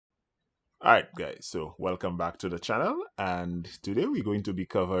Alright guys, so welcome back to the channel, and today we're going to be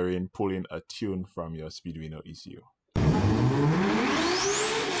covering pulling a tune from your Speeduino ECU.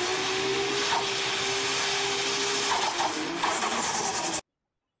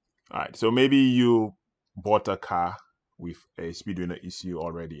 Alright, so maybe you bought a car with a Speeduino ECU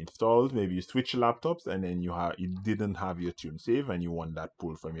already installed. Maybe you switch laptops and then you didn't have your tune saved and you want that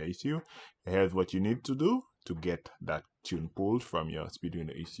pulled from your ECU. Here's what you need to do to get that tune pulled from your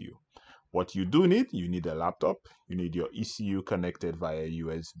Speeduino ECU. What you do need, you need a laptop. You need your ECU connected via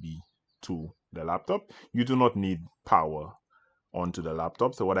USB to the laptop. You do not need power onto the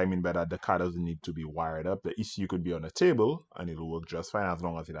laptop. So what I mean by that, the car doesn't need to be wired up. The ECU could be on a table and it'll work just fine as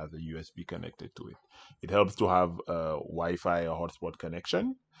long as it has a USB connected to it. It helps to have a Wi-Fi or hotspot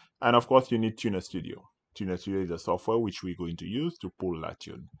connection. And of course, you need Tuner Studio. Tuner Studio is a software which we're going to use to pull that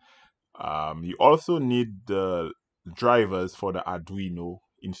tune. You also need the drivers for the Arduino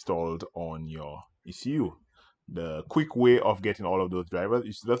installed on your ECU. The quick way of getting all of those drivers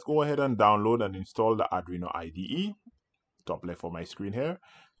is just go ahead and download and install the Arduino IDE, top left of my screen here,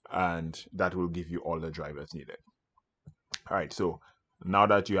 and that will give you all the drivers needed. All right, so now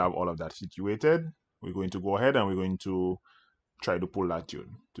that you have all of that situated, we're going to go ahead and we're going to try to pull that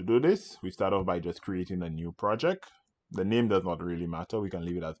tune. To do this, we start off by just creating a new project. The name does not really matter. We can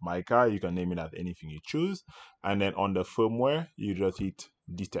leave it as my car. You can name it as anything you choose. And then on the firmware, you just hit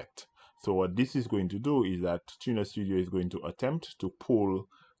detect. So what this is going to do is that Tuner Studio is going to attempt to pull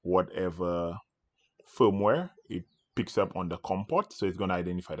whatever firmware it picks up on the COM port. So it's going to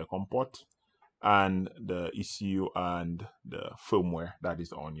identify the COM port and the ECU and the firmware that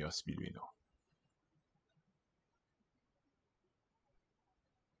is on your Speeduino.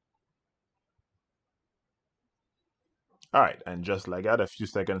 All right, and just like that, a few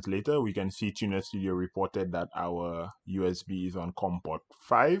seconds later, we can see Tuner Studio reported that our USB is on COM port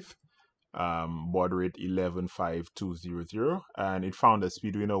 5, baud rate 115200, and it found a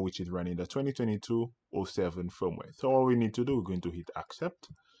Speeduino which is running the 2022-07 firmware. So all we need to do, we're going to hit accept,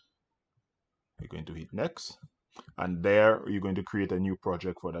 we're going to hit next, and there you're going to create a new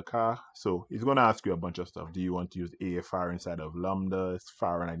project for the car. So it's going to ask you a bunch of stuff. Do you want to use AFR instead of Lambda,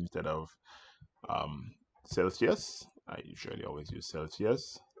 Fahrenheit instead of Celsius? I usually always use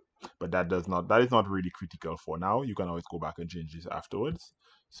Celsius, but that is not really critical for now. You can always go back and change this afterwards.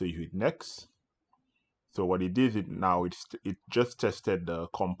 So you hit next. So what it did, it just tested the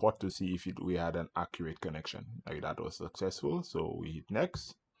COM port to see if we had an accurate connection. Like that was successful. So we hit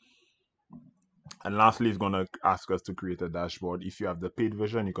next. And lastly, it's going to ask us to create a dashboard. If you have the paid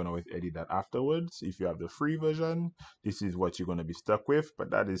version, you can always edit that afterwards. If you have the free version, this is what you're going to be stuck with,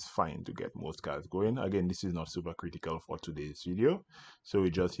 but that is fine to get most cars going. Again, this is not super critical for today's video. So we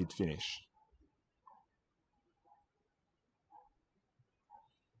just hit finish.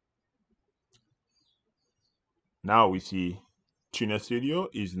 Now we see Tuner Studio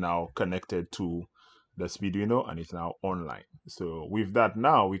is now connected to the Speeduino and it's now online. So with that,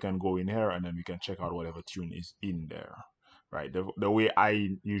 now we can go in here and then we can check out whatever tune is in there. Right, the way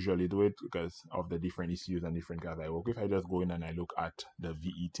I usually do it, because of the different ECUs and different cars I work with, I just go in and I look at the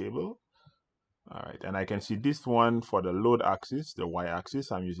VE table. All right, and I can see this one for the load axis, the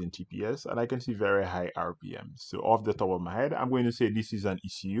y-axis, I'm using TPS, and I can see very high RPM. So off the top of my head, I'm going to say this is an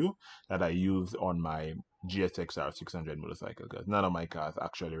ECU that I use on my GSX-R 600 motorcycle, because none of my cars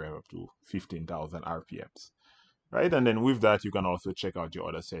actually rev up to 15,000 RPMs. Right, and then with that, you can also check out your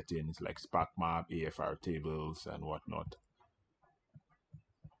other settings like spark map, AFR tables, and whatnot.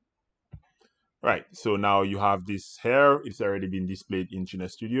 Right, so now you have this here. It's already been displayed in Tuner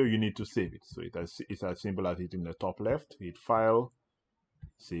Studio. You need to save it. So it's as simple as hitting the top left, hit File,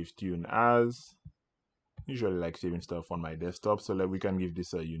 Save Tune As. Usually like saving stuff on my desktop, so that we can give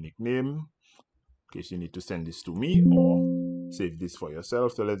this a unique name in case you need to send this to me or save this for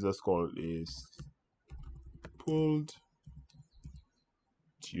yourself. So let's just call this pulled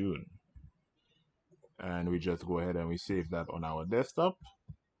tune. And we just go ahead and we save that on our desktop.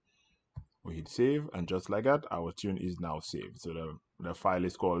 We hit save, and just like that, our tune is now saved. So the file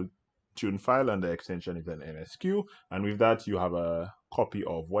is called tune file and the extension is an MSQ. And with that, you have a copy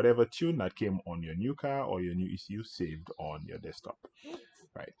of whatever tune that came on your new car or your new ECU saved on your desktop.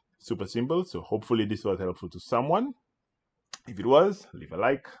 Right, super simple. So hopefully this was helpful to someone. If it was, leave a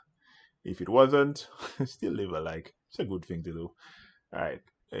like. If it wasn't, still leave a like. It's a good thing to do. All right.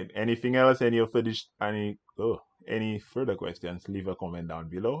 Anything else? Any further questions? Leave a comment down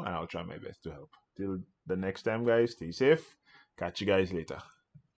below and I'll try my best to help. Till the next time, guys, stay safe. Catch you guys later.